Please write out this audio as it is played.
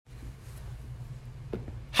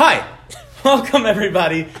Hi, welcome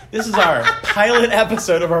everybody. This is our pilot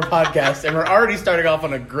episode of our podcast, and we're already starting off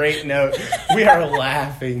on a great note. We are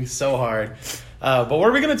laughing so hard. But what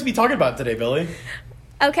are we going to be talking about today, Billy?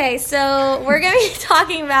 Okay, so we're going to be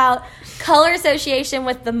talking about color association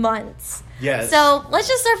with the months. Yes. So let's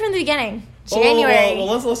just start from the beginning. January. Well,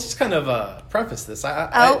 let's just kind of preface this. Okay.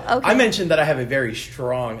 I mentioned that I have a very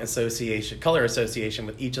strong color association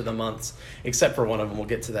with each of the months, except for one of them. We'll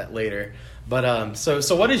get to that later. But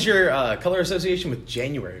so what is your color association with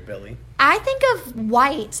January, Billy? I think of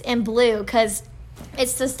white and blue because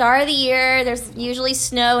it's the start of the year. There's usually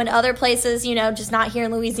snow in other places, just not here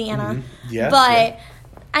in Louisiana. Mm-hmm. Yeah. But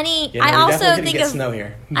yeah. I also think of snow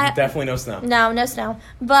here. Definitely no snow. No snow.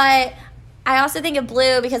 But I also think of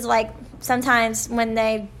blue because sometimes when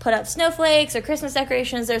they put up snowflakes or Christmas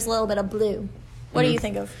decorations, there's a little bit of blue. What do you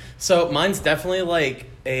think of? So mine's definitely like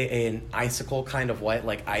an icicle kind of white,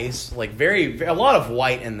 like ice, like a lot of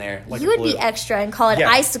white in there. Like you would blue. be extra and call it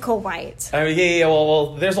icicle white. I mean, yeah.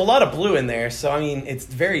 Well, there's a lot of blue in there, so I mean, it's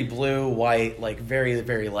very blue, white, like very,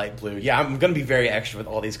 very light blue. Yeah, I'm gonna be very extra with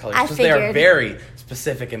all these colors because they are very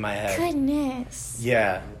specific in my head. Goodness.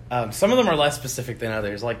 Yeah, some of them are less specific than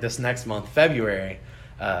others. Like this next month, February.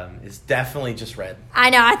 Is definitely just red.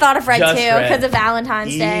 I know. I thought of red just too because of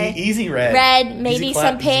Valentine's Day. Easy red. Red, maybe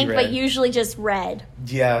clap, some pink, red. but usually just red.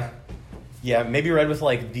 Yeah, maybe red with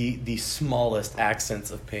like the smallest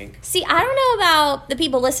accents of pink. See, I don't know about the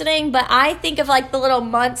people listening, but I think of like the little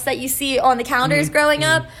months that you see on the calendars growing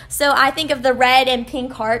up. So I think of the red and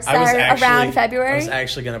pink hearts that are around February. I was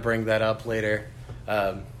actually going to bring that up later.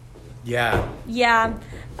 Yeah. Yeah.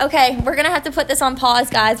 Okay, we're going to have to put this on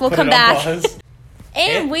pause, guys. We'll come back.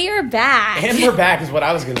 And we are back. And we're back is what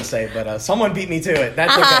I was going to say, but someone beat me to it.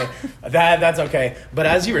 That's okay. That's okay. But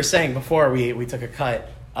as you were saying before we took a cut,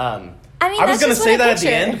 I was going to say that at the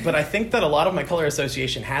end, but I think that a lot of my color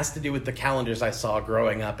association has to do with the calendars I saw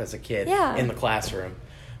growing up as a kid in the classroom.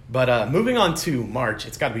 But moving on to March,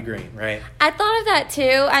 it's got to be green, right? I thought of that too.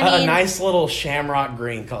 A nice little shamrock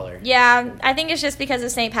green color. Yeah, I think it's just because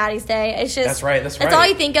of St. Patty's Day. It's just That's right. That's all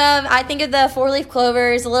you think of. I think of the 4-leaf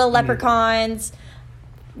clovers, the little leprechauns.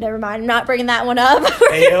 Never mind, I'm not bringing that one up.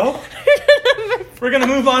 Ayo. We're going to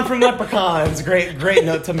move on from leprechauns. Great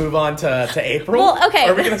note to move on to April. Well, okay.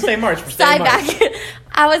 Or are we going to stay March? Back.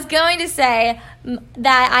 I was going to say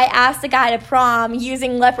that I asked the guy to prom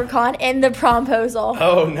using leprechaun in the promposal.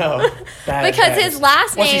 Oh, no. Because his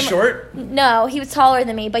last name... Was he short? No, he was taller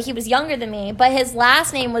than me, but he was younger than me. But his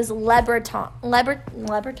last name was Lebreton.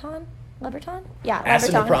 Lebreton? Yeah, Asked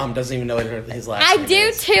him Lebreton. to prom, doesn't even know what his last name is. I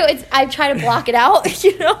do too. I try to block it out,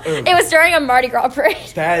 It was during a Mardi Gras parade.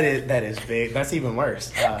 That is big. That's even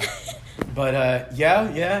worse. But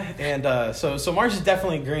yeah. And so March is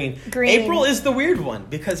definitely green. April is the weird one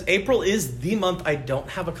because April is the month I don't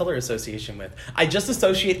have a color association with. I just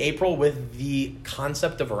associate April with the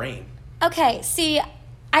concept of rain. Okay, see,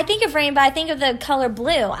 I think of rain, but I think of the color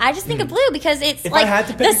blue. I just think of blue because it's if I had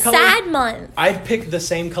to pick the sad month. I'd pick the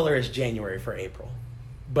same color as January for April,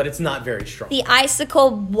 but it's not very strong. The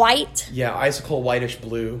icicle white? Yeah, icicle whitish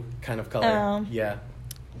blue kind of color. Oh. Yeah.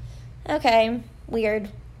 Okay, weird.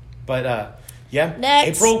 But, yeah,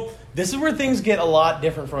 Next. April, this is where things get a lot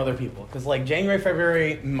different from other people. Because, like, January,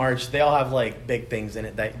 February, March, they all have, like, big things in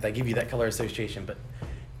it that give you that color association. But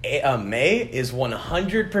May is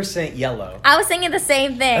 100% yellow. I was thinking the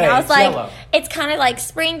same thing. Hey, I was like, yellow. It's kind of like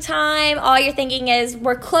springtime. All you're thinking is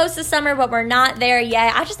we're close to summer, but we're not there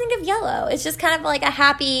yet. I just think of yellow. It's just kind of like a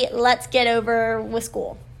happy, let's get over with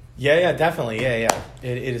school. Yeah, definitely. Yeah.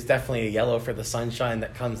 It is definitely a yellow for the sunshine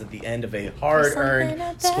that comes at the end of a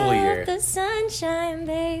hard-earned school year. The sunshine,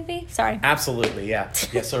 baby. Sorry. Absolutely, yeah.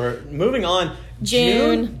 So we're moving on.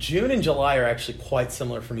 June and July are actually quite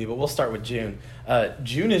similar for me, but we'll start with June.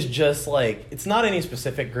 June is just like, it's not any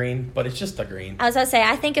specific green, but it's just a green. I was going to say,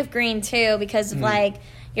 I think of green too because of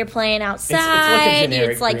you're playing outside. It's like a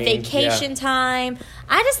generic It's like green, vacation time.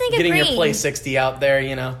 I just think of green. Getting your play 60 out there,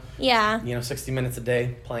 Yeah. 60 minutes a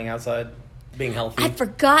day playing outside, being healthy. I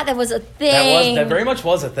forgot that was a thing. That very much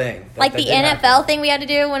was a thing. Like the NFL thing we had to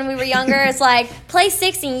do when we were younger. It's like, play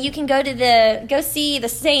 60 and you can go see the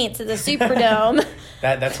Saints at the Superdome.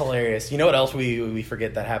 That's hilarious. You know what else we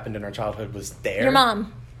forget that happened in our childhood was Dare? Your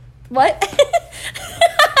mom. What?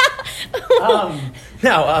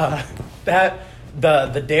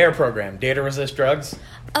 The Dare program, Dare to Resist Drugs.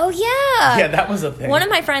 Oh, yeah. Yeah, that was a thing. One of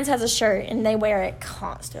my friends has a shirt, and they wear it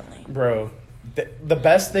constantly. Bro, the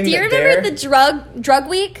best thing. Do you remember the drug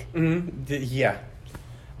week? Mm-hmm. Yeah.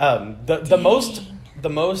 The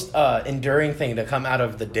most enduring thing to come out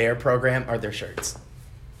of the Dare program are their shirts.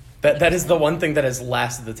 That is the one thing that has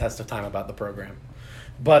lasted the test of time about the program.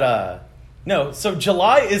 But, no, so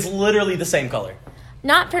July is literally the same color.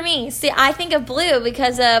 Not for me. See, I think of blue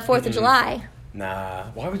because of 4th of July. Nah.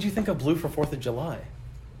 Why would you think of blue for 4th of July?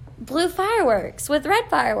 Blue fireworks with red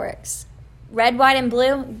fireworks. Red, white, and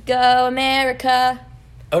blue. Go America.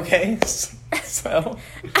 Okay, so...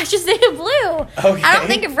 I just think of blue. Okay. I don't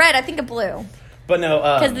think of red. I think of blue. But no...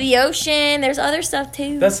 Because the ocean, there's other stuff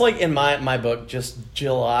too. That's like, in my book, just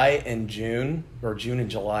July and June, or June and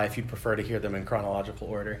July, if you prefer to hear them in chronological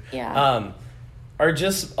order. Yeah. Are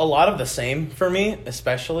just a lot of the same for me,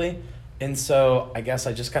 especially. And so I guess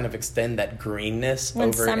I just kind of extend that greenness when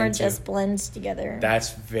over summer into... just blends together.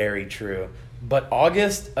 That's very true. But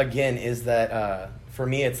August, again, is that... for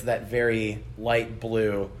me, it's that very light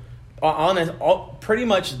blue. Pretty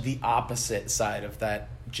much the opposite side of that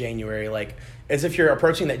January. Like, as if you're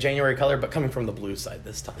approaching that January color, but coming from the blue side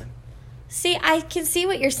this time. See, I can see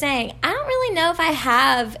what you're saying. I don't really know if I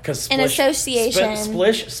have an association.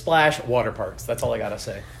 Splish, splash, water parks. That's all I gotta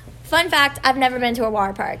say. Fun fact, I've never been to a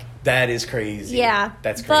water park. That is crazy. Yeah.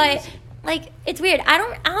 That's crazy. But, like, it's weird. I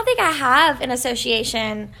don't think I have an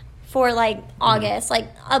association for, like, August. Like,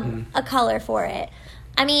 a color for it.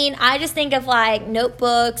 I mean, I just think of, like,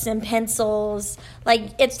 notebooks and pencils. Like,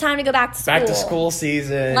 it's time to go back to school. Back to school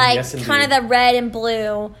season. Like, yes, kind of the red and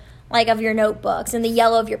blue, like, of your notebooks and the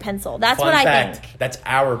yellow of your pencil. That's Fun what I fact, think. That's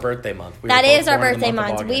our birthday month. That is our birthday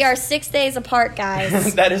month. We are 6 days apart,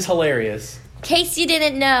 guys. That is hilarious. In case you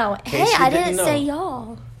didn't know. Hey, I didn't say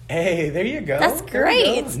y'all. Hey, there you go. That's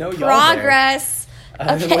great. No y'all progress.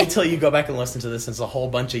 Okay. Wait till you go back and listen to this. It's a whole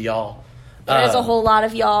bunch of y'all. There's a whole lot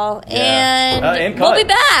of y'all. Yeah. And we'll be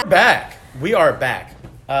back. We are back.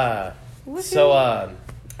 So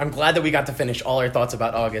I'm glad that we got to finish all our thoughts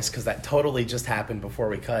about August because that totally just happened before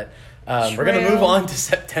we cut. We're going to move on to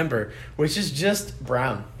September, which is just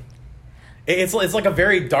brown. It's like a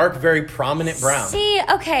very dark, very prominent brown. See,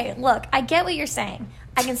 okay, look, I get what you're saying.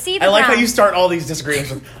 I can see the I like brown. how you start all these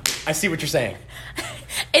disagreements with, I see what you're saying.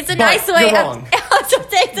 It's a nice way you're wrong.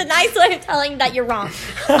 It's a nice way of telling that you're wrong.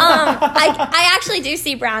 I actually do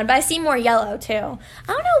see brown, but I see more yellow too. I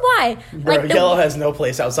don't know why. Bro, yellow has no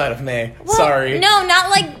place outside of May. Well, sorry. No, not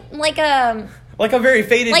like a very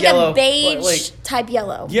faded like yellow. Like a beige type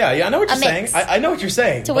yellow. Yeah, I know what you're saying. I know what you're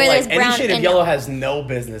saying. To where there's brown any shade of and yellow has no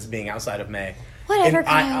business being outside of May. Whatever.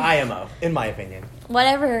 IMO, in my opinion.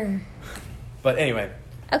 Whatever. But anyway.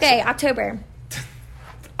 Okay, October.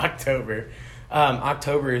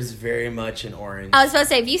 October is very much an orange. I was supposed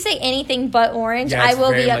to say, if you say anything but orange, I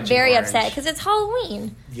will be very upset because it's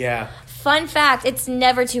Halloween. Yeah. Fun fact, it's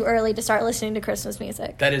never too early to start listening to Christmas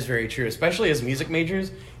music. That is very true, especially as music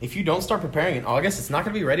majors. If you don't start preparing in August, it's not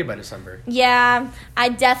going to be ready by December. Yeah, I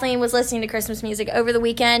definitely was listening to Christmas music over the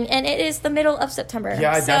weekend, and it is the middle of September.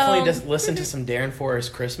 Yeah, I definitely just listened to some Darren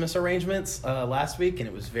Forrest Christmas arrangements last week, and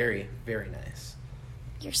it was very, very nice.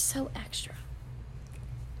 You're so extra.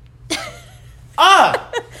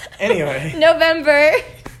 Anyway.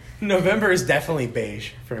 November is definitely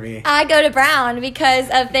beige for me. I go to brown because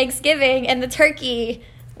of Thanksgiving and the turkey.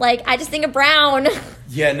 Like, I just think of brown.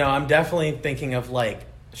 Yeah, no, I'm definitely thinking of, like,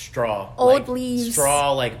 straw. Old leaves.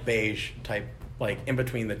 Straw, like, beige type, like, in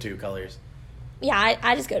between the two colors. Yeah,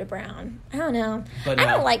 I just go to brown. I don't know. But I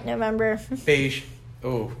don't like November. Beige.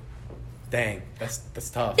 Ooh. Dang, that's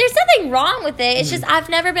tough. There's nothing wrong with it. It's just I've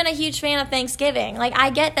never been a huge fan of Thanksgiving. Like, I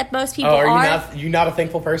get that most people are. Are you not a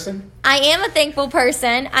thankful person? I am a thankful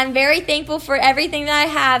person. I'm very thankful for everything that I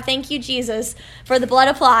have. Thank you, Jesus, for the blood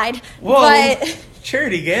applied. Whoa, but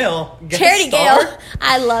Charity Gale. Charity Gale.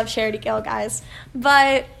 I love Charity Gale, guys.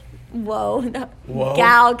 But, whoa.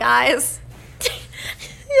 Gal, guys.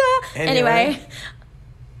 Yeah. Anyway.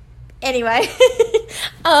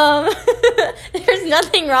 There's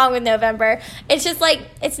nothing wrong with November. It's just like,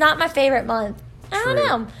 it's not my favorite month. I don't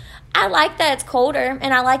know. I like that it's colder,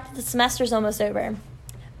 and I like that the semester's almost over.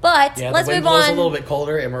 But let's move on. It's a little bit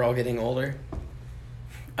colder, and we're all getting older.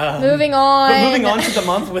 Moving on. But moving on to the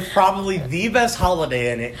month with probably the best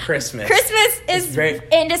holiday in it, Christmas. Christmas is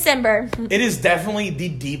in December. It is definitely the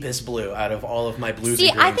deepest blue out of all of my blues. See,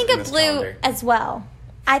 I think of blue calendar. as well.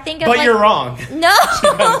 I think of but you're wrong. No.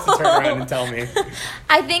 You have to turn around and tell me.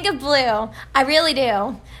 I think of blue. I really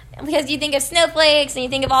do. Because you think of snowflakes and you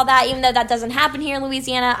think of all that, even though that doesn't happen here in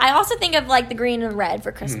Louisiana. I also think of, like, the green and red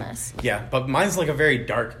for Christmas. Yeah, but mine's like a very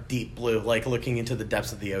dark, deep blue, like looking into the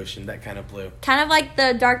depths of the ocean, that kind of blue. Kind of like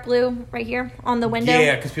the dark blue right here on the window.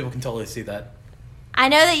 Yeah, because people can totally see that. I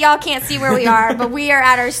know that y'all can't see where we are, but we are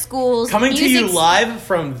at our school's Coming to you live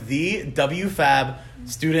from the WFAB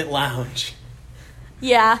Student Lounge.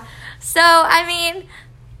 Yeah. So, I mean,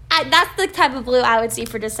 that's the type of blue I would see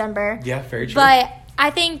for December. Yeah, very true. But I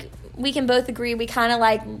think we can both agree we kind of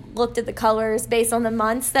like looked at the colors based on the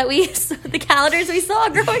months that the calendars we saw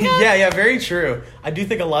growing up. Yeah, very true. I do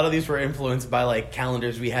think a lot of these were influenced by like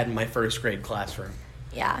calendars we had in my first grade classroom.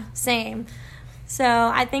 Yeah, same. So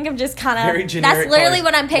I think I'm just kind of, very generic. That's literally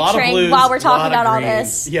colors. what I'm picturing blues, while we're talking about all green.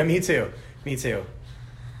 this. Yeah, me too.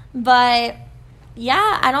 But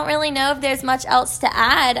yeah, I don't really know if there's much else to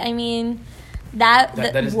add. I mean, that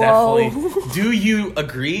is whoa. definitely. Do you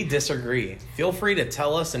agree, disagree? Feel free to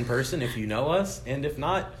tell us in person if you know us, and if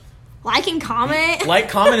not, like and comment. Like,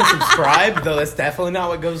 comment, and subscribe. Though that's definitely not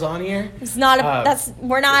what goes on here. It's not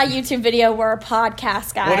we're not a YouTube video. We're a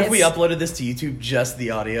podcast, guys. What if we uploaded this to YouTube, just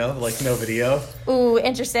the audio, like no video? Ooh,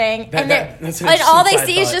 interesting. That's an and all they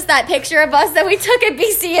interesting see is just that picture of us that we took at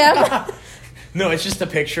BCM. No, it's just a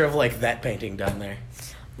picture of like that painting done there.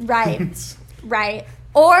 Right.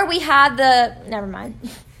 Or we had never mind.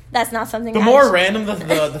 That's not something. The more random the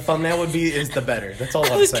thumbnail would be, is the better. That's all I'm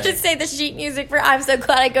saying. I was going to say the sheet music for "I'm So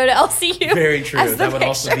Glad I Go to LCU." Very true. That would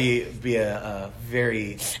also be a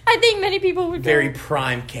very. I think many people would. Very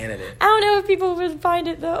prime candidate. I don't know if people would find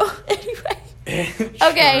it though. Anyway.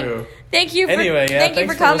 Okay. Thank you. Thank you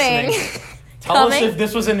for coming. Tell us if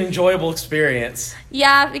this was an enjoyable experience.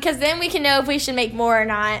 Yeah, because then we can know if we should make more or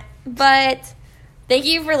not. But thank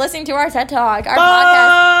you for listening to our TED Talk, our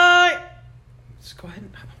podcast. Just go ahead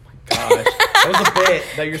and... Oh my gosh. That was a bit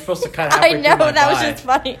that you're supposed to cut halfway through. I know, that was just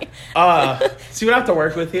funny. See what I have to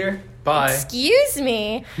work with here? Bye. Excuse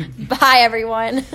me. Bye, everyone.